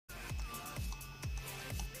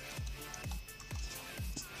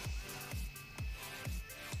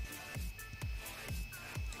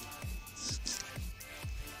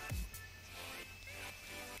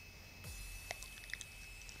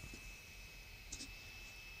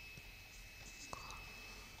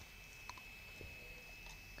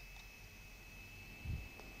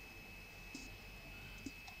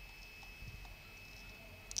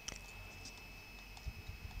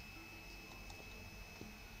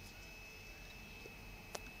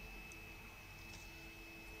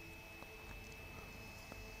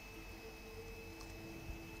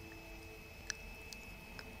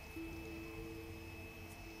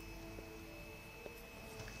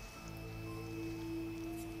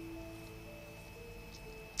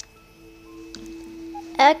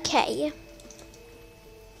Okay.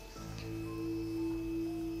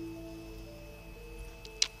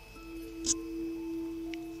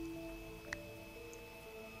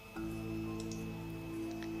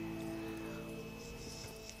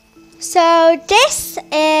 So this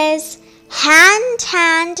is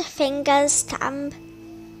hand, fingers, thumb.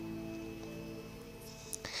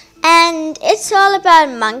 And it's all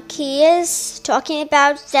about monkeys talking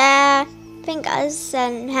about their fingers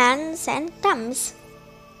and hands and thumbs.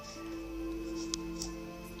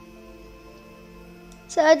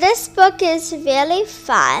 So this book is really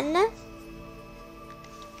fun.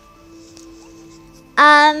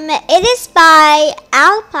 It is by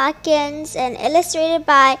Perkins and illustrated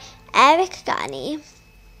by Gurney.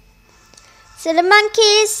 So the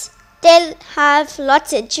monkeys, they have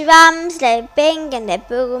lots of drums. They bang and they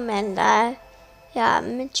boom and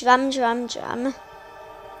drum, drum, drum.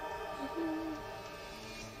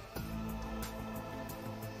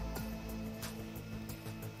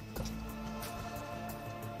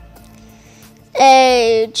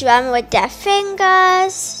 They drum with their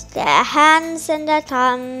fingers, their hands and their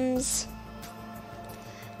thumbs.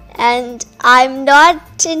 And I'm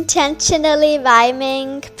not intentionally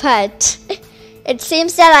rhyming, but it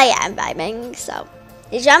seems that I am rhyming. So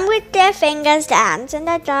they drum with their fingers, their hands and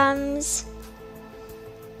their thumbs.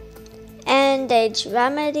 And they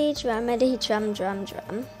drummity, drummity, drum, drum,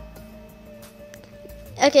 drum.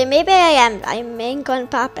 Okay, maybe I am rhyming on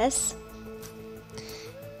purpose.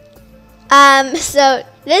 So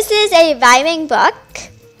this is a rhyming book,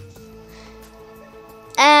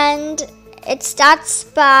 and it starts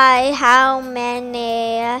by how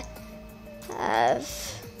many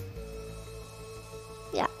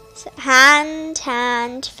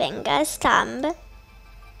hand, fingers, thumb.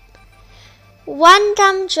 One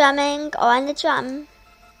thumb drumming on the drum.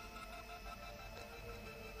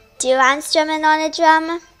 Two hands drumming on the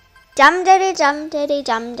drum. Dum diddy dum diddy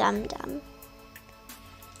dum dum dum.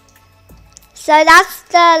 So that's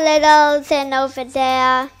the little thing over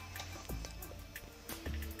there.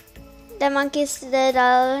 The monkey's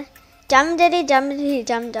little dum diddy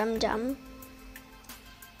dum dum dum.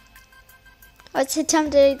 What's it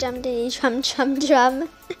dum diddy drum drum drum?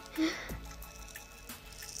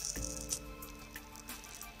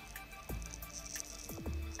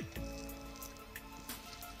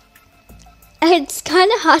 It's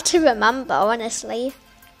kind of hard to remember, honestly.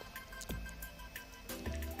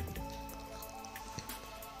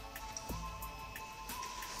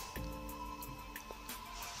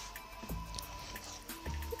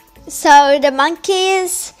 So the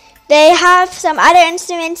monkeys, they have some other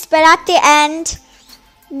instruments, but at the end,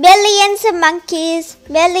 millions of monkeys,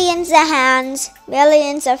 millions of hands,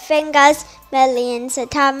 millions of fingers, millions of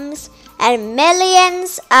thumbs, and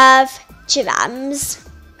millions of drums.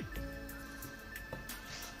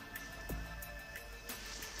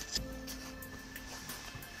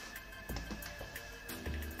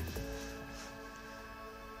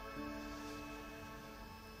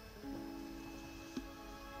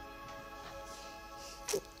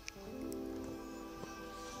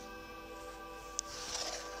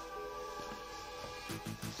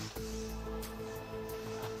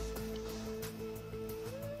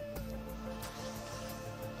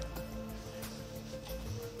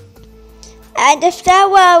 And if there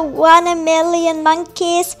were 1 million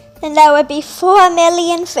monkeys, then there would be 4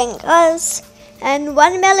 million fingers, and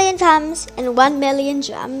 1 million thumbs, and 1 million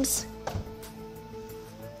drums.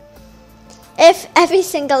 If every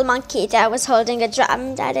single monkey there was holding a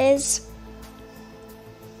drum, that is.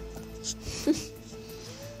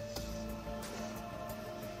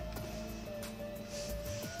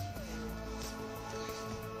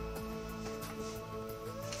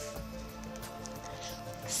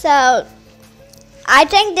 So, I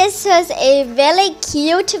think this was a really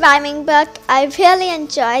cute rhyming book. I really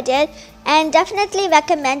enjoyed it and definitely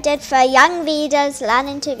recommend it for young readers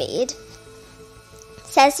learning to read. It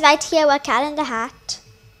says right here, a cat in the hat.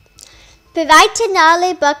 Bright and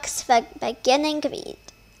early books for beginning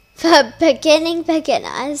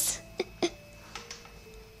beginners.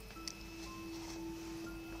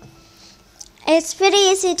 It's pretty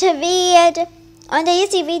easy to read.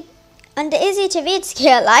 On the easy to read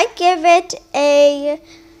scale, I give it a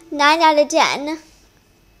 9 out of 10.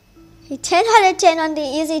 A 10 out of 10 on the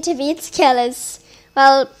easy to read scale is,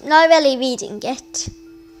 well, not really reading it.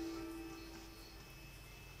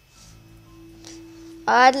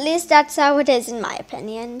 Or at least that's how it is in my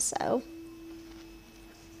opinion, so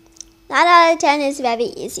 9 out of 10 is very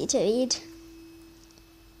easy to read.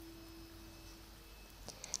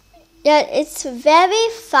 Yeah, it's very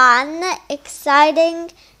fun,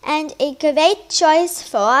 exciting, and a great choice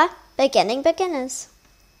for beginners.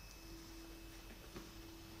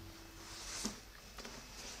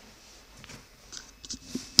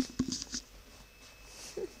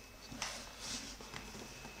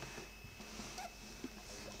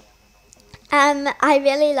 I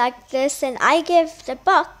really like this, and I give the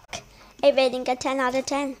book a rating of 10 out of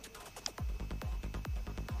 10.